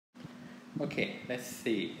Okay, let's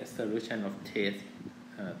see a solution of test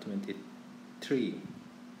 23.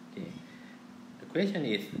 Okay. The question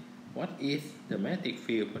is, what is the magnetic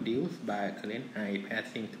field produced by a current I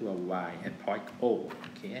passing through a Y at point O?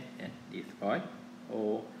 Okay, at this point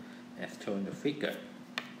O, as shown in the figure.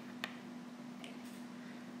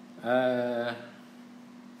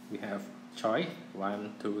 We have choice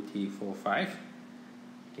 1, 2, 3, 4, 5.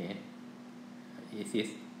 Okay, is this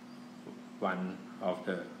one of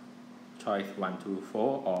the choice 1, 2,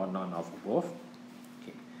 4 or none of both?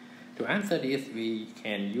 Okay. To answer this, we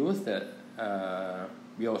can use the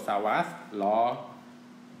Biot-Savart law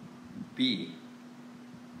B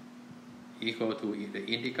equal to the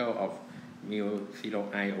integral of mu 0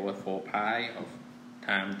 I over 4 pi of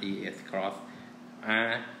time ds cross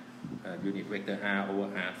r unit vector r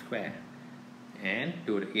over r square, and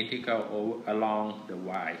do the integral along the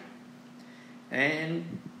y.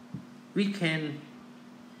 And we can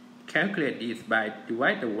calculate this by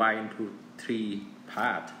divide the y into 3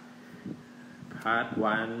 parts. Part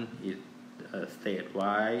 1 is state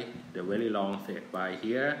y, the very long state y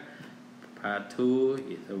here. Part 2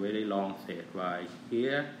 is a very long state y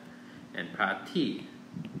here. And part 3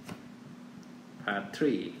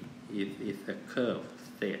 is a curve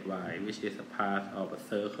state y, which is a part of a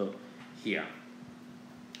circle here.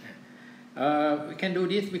 We can do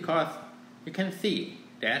this because you can see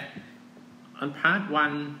that on part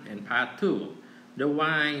 1 and part 2, the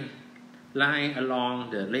y lie along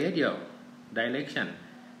the radial direction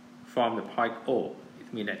from the point O.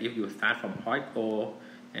 It means that if you start from point O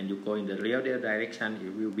and you go in the radial direction,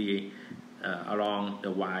 it will be along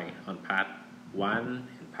the y on part 1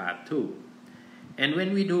 and part 2. And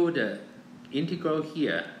when we do the integral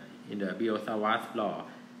here in the Biot-Savart law,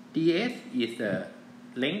 ds is the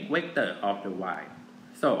length vector of the y.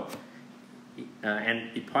 So,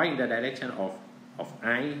 and it points in the direction of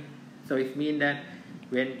I. So it means that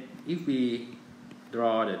if we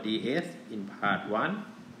draw the ds in part 1,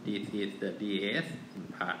 this is the ds in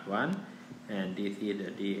part 1, and this is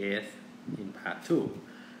the ds in part 2.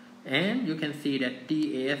 And you can see that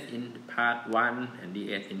ds in part 1 and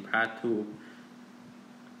ds in part 2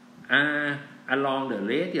 are along the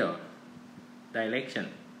radial direction.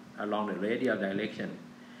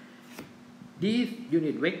 This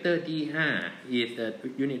unit vector dr is a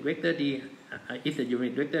unit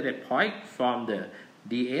vector that points from the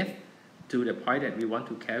ds to the point that we want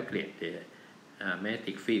to calculate the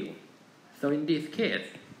magnetic field. So in this case,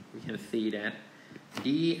 we can see that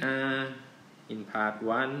dr in part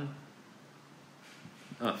 1,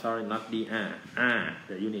 r,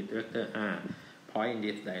 the unit vector r, point in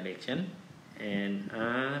this direction, and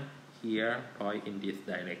r here point in this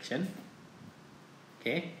direction.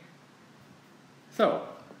 Okay. So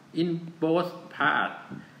in both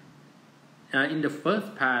parts, in the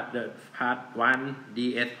first part, the part 1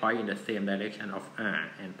 ds point in the same direction of r,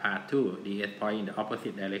 and part 2 ds point in the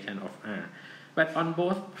opposite direction of r. But on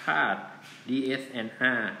both parts, ds and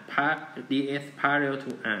r, ds parallel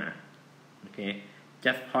to r. Okay,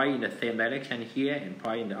 just point in the same direction here and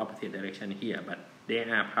point in the opposite direction here, but they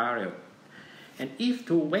are parallel. And if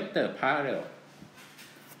two vectors parallel,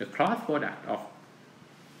 the cross product of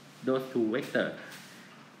those two vectors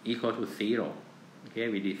equal to 0. Okay,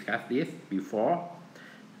 we discussed this before.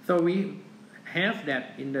 So we have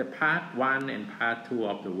that in the part 1 and part 2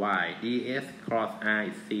 of the y, ds cross r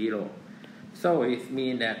is 0. So it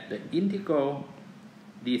means that the integral,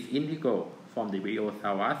 this integral from the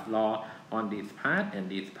Biot-Savart law on this part and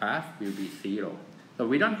this part will be 0. So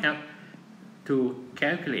we don't have to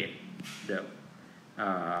calculate the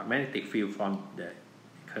magnetic field from the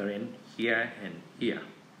current here and here.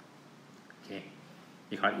 Okay,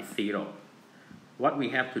 because it's 0. What we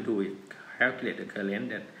have to do is calculate the current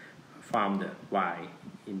that from the y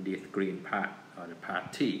in this green part or the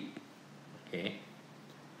part 3. Okay,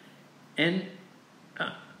 and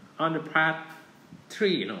on the part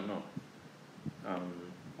 3,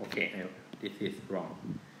 okay, this is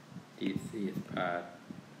wrong. This is part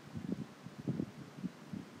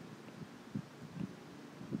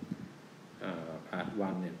part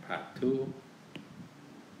 1 and part 2.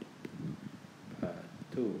 Part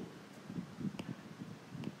 2.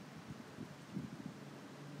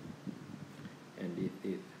 And this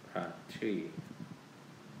is part 3.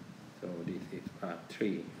 So this is part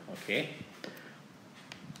 3. Okay.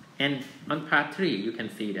 And on part 3, you can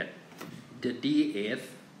see that the ds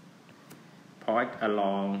point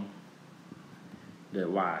along the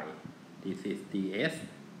y. This is ds.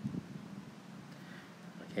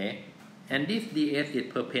 Okay. And this ds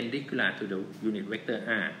is perpendicular to the unit vector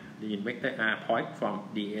r. The unit vector r point from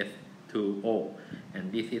ds to O.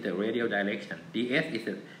 And this is the radial direction. ds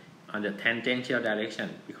is on the tangential direction,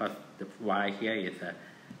 because the y here is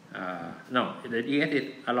no, the ds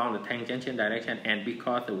is along the tangential direction, and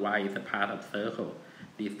because the y is a part of circle,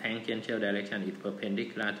 this tangential direction is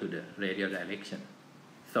perpendicular to the radial direction.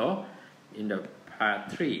 So in the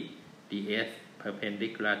part 3, ds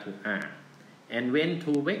perpendicular to r, and when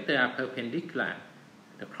two vectors are perpendicular,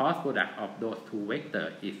 the cross product of those two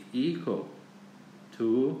vectors is equal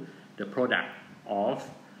to the product of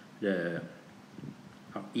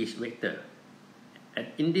each vector. And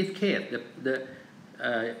in this case, the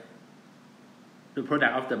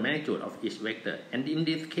product of the magnitude of each vector, and in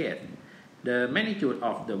this case, the magnitude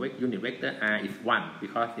of the unit vector r is 1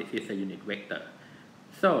 because this is a unit vector.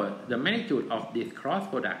 So the magnitude of this cross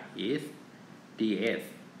product is ds,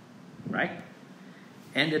 right?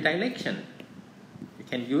 And the direction, you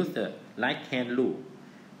can use the right hand rule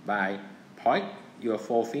by point your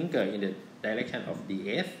forefinger in the direction of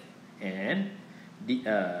ds, and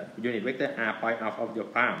the unit vector r point out of your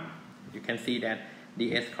palm. You can see that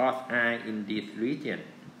ds cross r in this region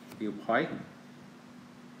will point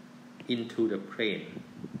into the plane,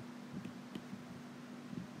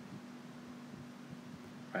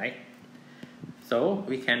 right? So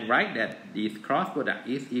we can write that this cross product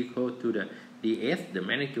is equal to the ds, the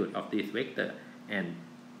magnitude of this vector, and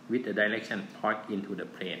with the direction point into the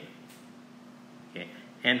plane. Okay,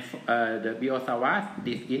 and the Biot-Savart,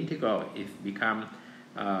 this integral is become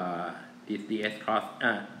this ds cross.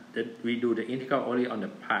 We do the integral only on the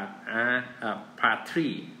part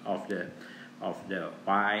 3 of the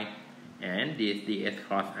y, and this ds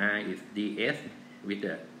cross r is ds with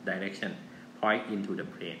the direction point into the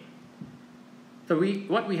plane. So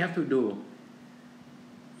what we have to do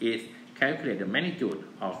is calculate the magnitude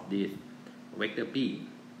of this vector p.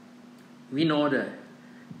 We know the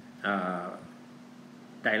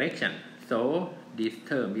direction, so this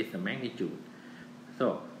term is the magnitude.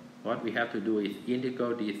 So what we have to do is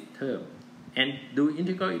integral this term, and do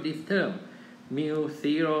integral this term mu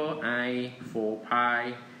 0 I 4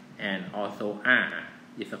 pi, and also r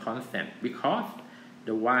is a constant because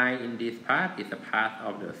the y in this part is a part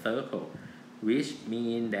of the circle, which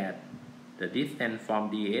means that the distance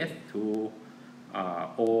from ds to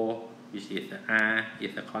o, which is r,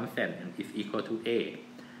 is a constant and is equal to a.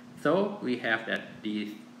 So we have that this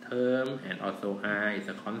term and also r is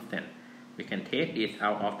a constant. We can take this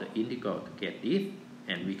out of the integral to get this,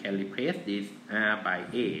 and we can replace this r by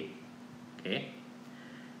a. Okay.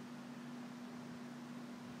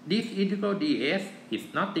 This integral ds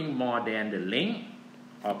is nothing more than the length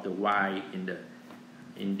of the y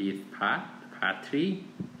in this part 3.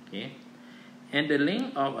 Okay. And the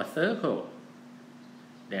length of a circle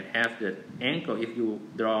that has the angle, if you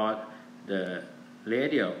draw the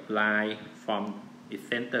radial line from its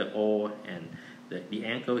center O, and the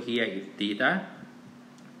angle here is theta,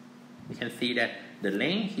 you can see that the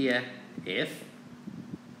length here S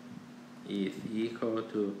is equal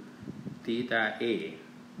to theta A,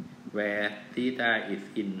 where theta is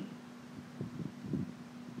in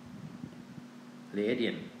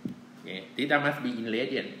radian. Okay. Theta must be in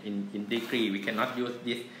radian. In degree, we cannot use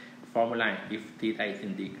this formula if theta is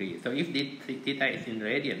in degree. So if this theta is in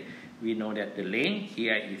radian, we know that the length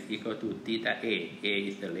here is equal to theta A. A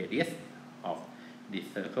is the radius of this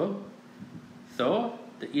circle. So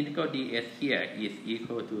the integral ds here is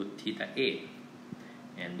equal to theta A.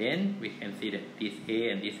 And then we can see that this A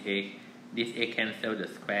and this A cancel the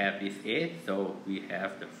square of this A. So we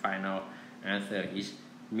have the final answer is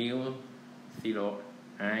mu 0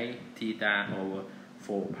 I theta over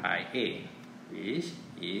 4 pi A, which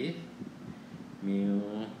is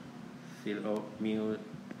mu 0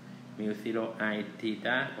 I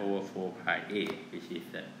theta over 4 pi A, which is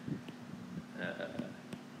the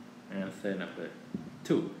answer number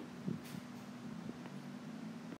 2.